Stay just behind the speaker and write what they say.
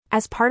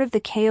As part of the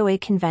KOA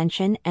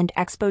Convention and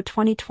Expo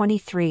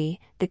 2023,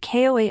 the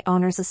KOA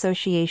Owners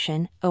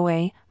Association,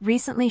 OA,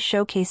 recently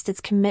showcased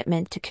its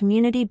commitment to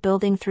community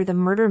building through the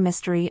Murder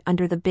Mystery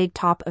Under the Big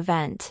Top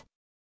event.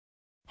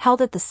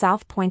 Held at the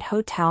South Point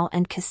Hotel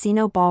and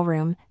Casino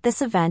Ballroom,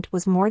 this event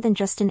was more than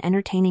just an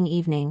entertaining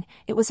evening,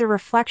 it was a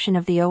reflection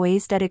of the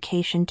OA's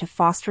dedication to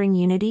fostering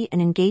unity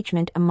and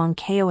engagement among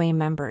KOA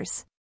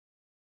members.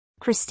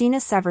 Christina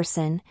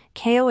Severson,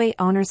 KOA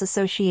Owners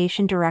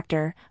Association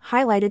Director,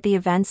 highlighted the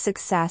event's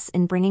success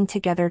in bringing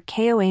together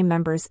KOA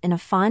members in a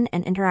fun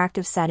and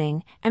interactive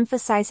setting,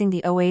 emphasizing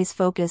the OA's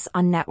focus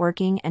on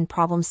networking and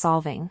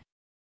problem-solving.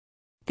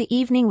 The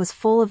evening was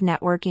full of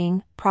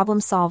networking,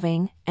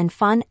 problem-solving, and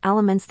fun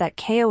elements that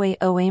KOA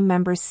OA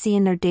members see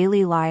in their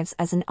daily lives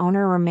as an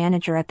owner or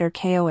manager at their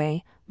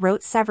KOA,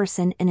 wrote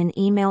Severson in an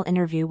email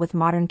interview with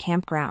Modern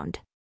Campground.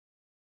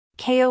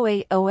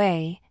 KOA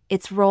OA,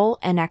 its role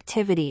and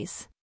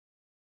activities.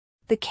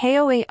 The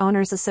KOA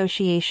Owners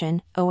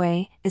Association,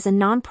 OA, is a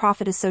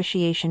non-profit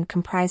association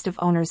comprised of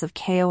owners of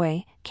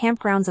KOA,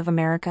 Campgrounds of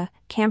America,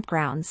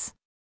 campgrounds.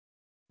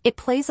 It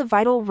plays a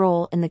vital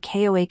role in the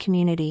KOA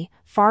community,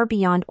 far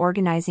beyond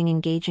organizing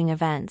engaging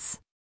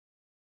events.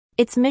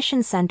 Its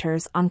mission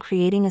centers on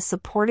creating a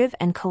supportive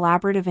and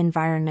collaborative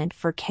environment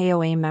for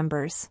KOA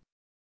members.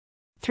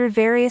 Through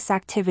various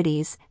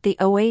activities, the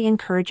OA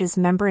encourages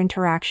member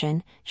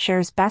interaction,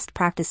 shares best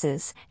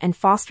practices, and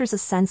fosters a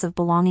sense of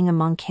belonging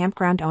among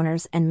campground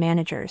owners and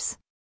managers.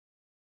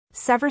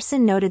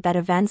 Severson noted that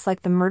events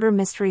like the Murder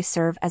Mystery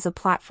serve as a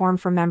platform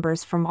for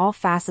members from all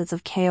facets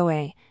of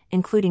KOA,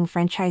 including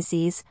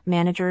franchisees,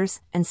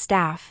 managers, and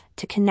staff,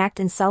 to connect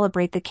and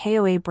celebrate the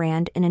KOA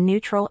brand in a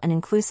neutral and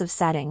inclusive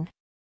setting.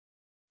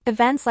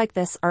 Events like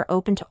this are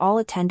open to all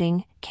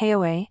attending,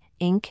 KOA,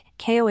 Inc.,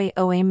 KOA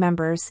OA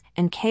members,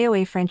 and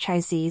KOA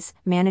franchisees,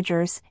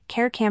 managers,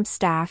 care camp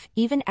staff,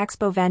 even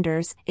expo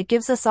vendors. It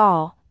gives us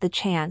all the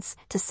chance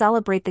to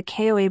celebrate the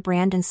KOA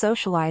brand and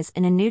socialize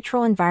in a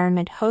neutral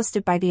environment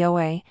hosted by the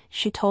OA,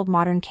 she told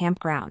Modern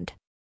Campground.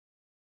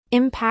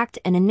 Impact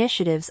and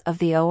initiatives of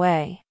the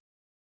OA.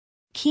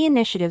 Key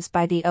initiatives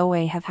by the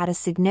OA have had a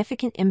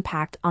significant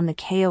impact on the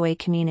KOA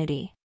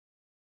community.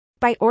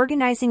 By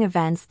organizing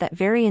events that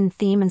vary in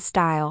theme and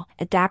style,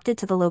 adapted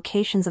to the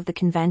locations of the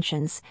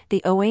conventions,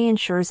 the OA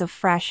ensures a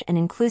fresh and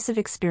inclusive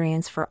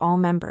experience for all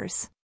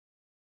members.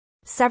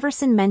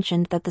 Severson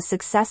mentioned that the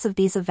success of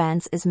these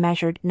events is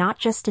measured not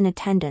just in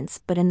attendance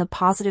but in the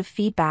positive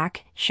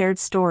feedback, shared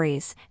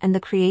stories, and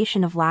the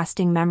creation of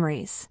lasting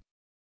memories.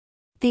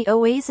 The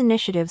OA's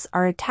initiatives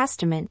are a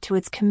testament to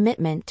its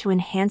commitment to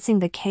enhancing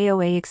the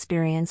KOA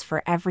experience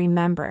for every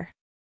member.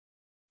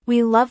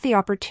 We love the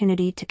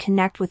opportunity to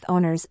connect with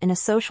owners in a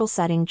social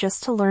setting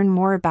just to learn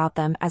more about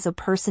them as a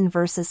person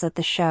versus at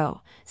the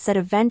show, said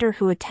a vendor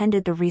who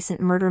attended the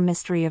recent Murder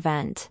Mystery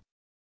event.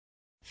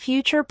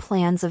 Future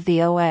plans of the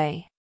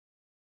OA.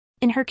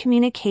 In her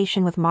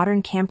communication with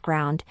Modern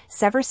Campground,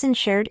 Severson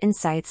shared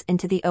insights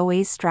into the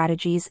OA's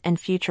strategies and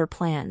future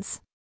plans.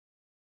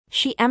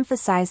 She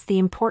emphasized the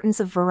importance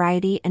of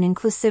variety and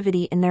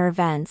inclusivity in their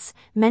events,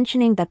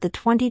 mentioning that the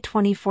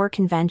 2024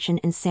 convention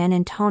in San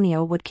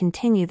Antonio would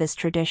continue this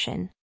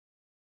tradition.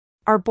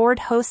 Our board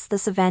hosts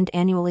this event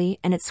annually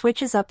and it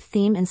switches up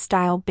theme and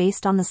style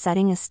based on the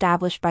setting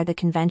established by the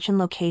convention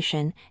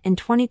location. In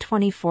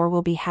 2024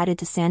 we'll be headed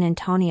to San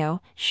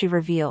Antonio, she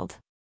revealed.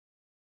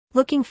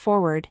 Looking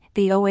forward,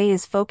 the OA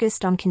is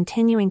focused on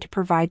continuing to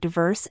provide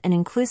diverse and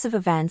inclusive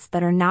events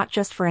that are not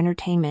just for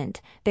entertainment,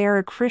 they are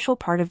a crucial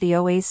part of the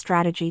OA's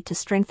strategy to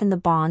strengthen the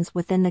bonds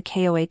within the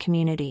KOA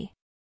community.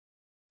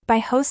 By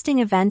hosting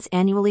events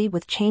annually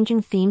with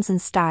changing themes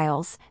and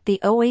styles, the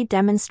OA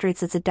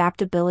demonstrates its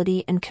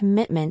adaptability and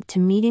commitment to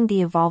meeting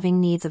the evolving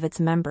needs of its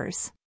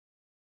members.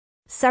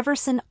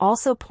 Severson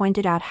also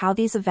pointed out how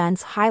these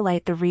events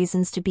highlight the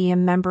reasons to be a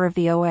member of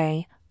the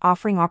OA,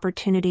 offering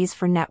opportunities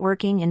for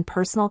networking and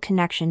personal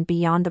connection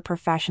beyond the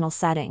professional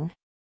setting.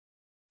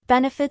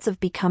 Benefits of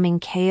becoming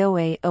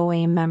KOA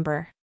OA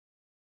member.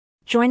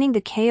 Joining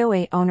the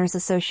KOA Owners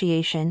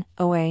Association,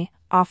 OA,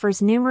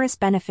 offers numerous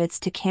benefits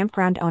to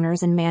campground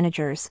owners and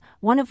managers,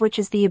 one of which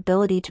is the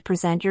ability to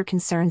present your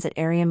concerns at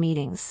area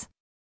meetings.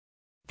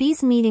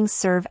 These meetings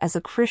serve as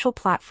a crucial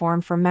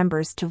platform for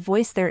members to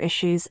voice their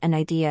issues and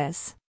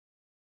ideas.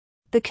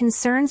 The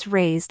concerns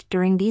raised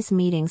during these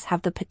meetings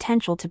have the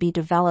potential to be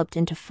developed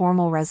into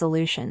formal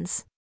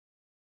resolutions.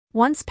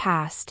 Once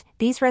passed,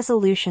 these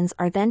resolutions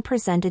are then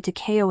presented to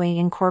KOA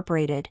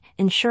Incorporated,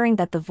 ensuring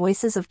that the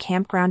voices of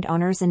campground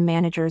owners and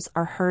managers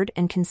are heard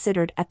and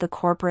considered at the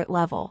corporate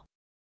level.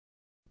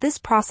 This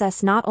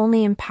process not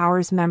only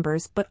empowers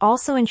members but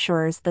also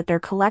ensures that their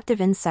collective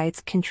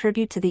insights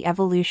contribute to the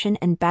evolution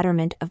and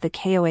betterment of the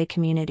KOA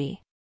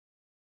community.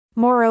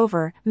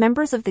 Moreover,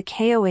 members of the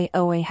KOA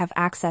OA have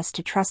access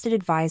to trusted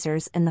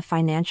advisors in the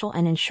financial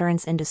and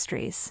insurance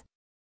industries.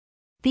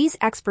 These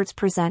experts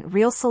present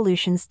real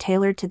solutions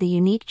tailored to the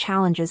unique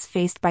challenges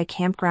faced by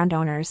campground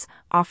owners,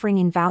 offering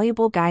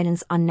invaluable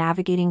guidance on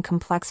navigating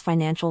complex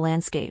financial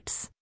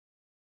landscapes.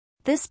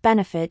 This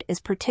benefit is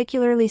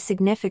particularly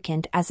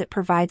significant as it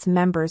provides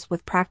members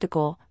with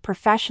practical,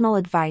 professional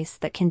advice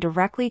that can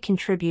directly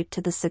contribute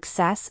to the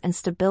success and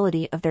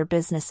stability of their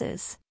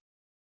businesses.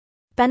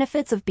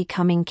 Benefits of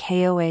becoming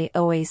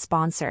KOA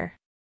sponsor.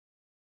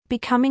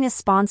 Becoming a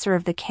sponsor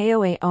of the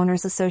KOA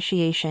Owners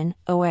Association,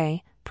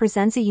 OA,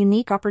 presents a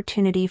unique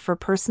opportunity for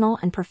personal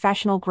and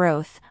professional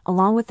growth,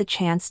 along with the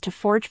chance to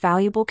forge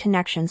valuable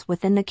connections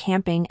within the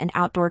camping and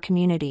outdoor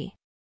community.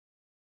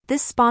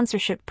 This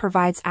sponsorship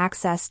provides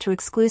access to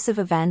exclusive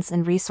events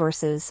and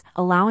resources,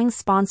 allowing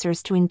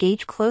sponsors to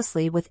engage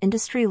closely with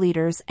industry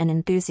leaders and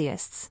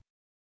enthusiasts.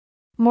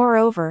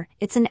 Moreover,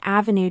 it's an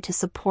avenue to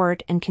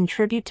support and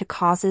contribute to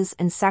causes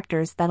and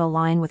sectors that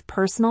align with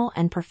personal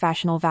and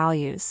professional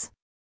values.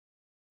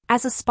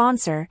 As a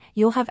sponsor,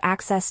 you'll have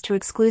access to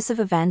exclusive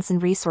events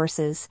and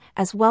resources,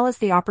 as well as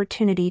the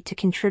opportunity to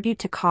contribute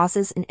to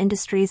causes and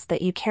industries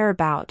that you care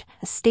about,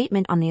 a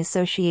statement on the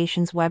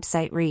association's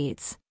website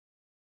reads.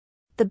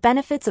 The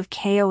benefits of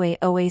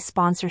KOA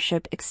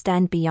sponsorship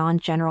extend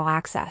beyond general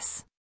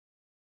access.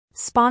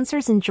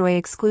 Sponsors enjoy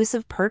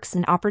exclusive perks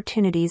and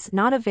opportunities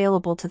not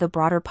available to the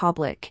broader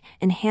public,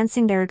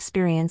 enhancing their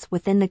experience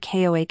within the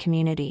KOA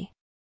community.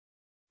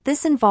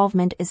 This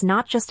involvement is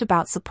not just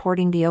about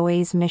supporting the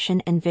OA's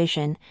mission and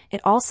vision,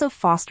 it also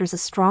fosters a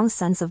strong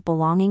sense of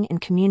belonging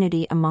and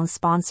community among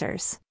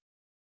sponsors.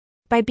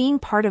 By being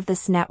part of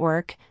this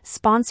network,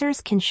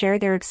 sponsors can share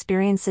their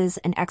experiences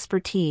and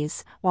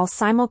expertise while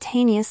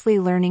simultaneously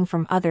learning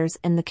from others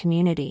in the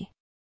community.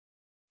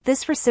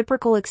 This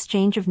reciprocal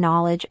exchange of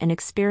knowledge and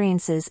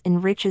experiences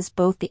enriches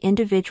both the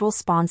individual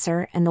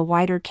sponsor and the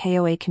wider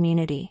KOA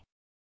community.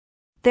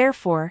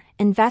 Therefore,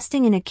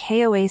 investing in a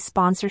KOA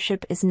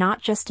sponsorship is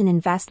not just an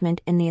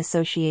investment in the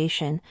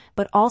association,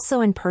 but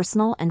also in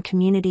personal and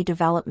community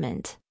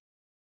development.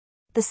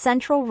 The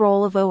central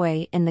role of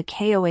OA in the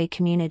KOA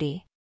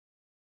community.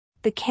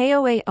 The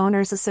KOA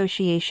Owners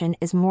Association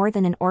is more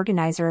than an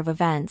organizer of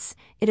events,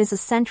 it is a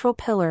central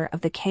pillar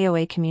of the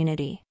KOA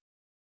community.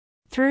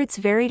 Through its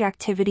varied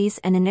activities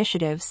and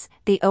initiatives,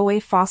 the OA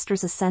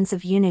fosters a sense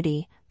of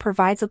unity,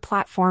 provides a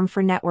platform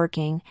for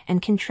networking,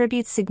 and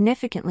contributes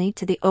significantly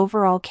to the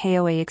overall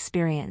KOA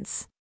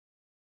experience.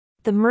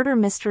 The Murder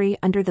Mystery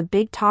Under the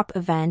Big Top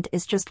event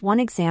is just one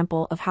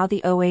example of how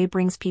the OA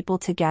brings people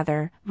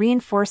together,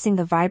 reinforcing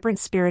the vibrant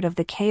spirit of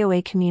the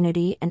KOA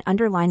community and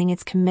underlining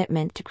its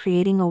commitment to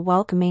creating a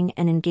welcoming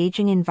and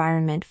engaging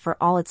environment for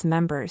all its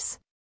members.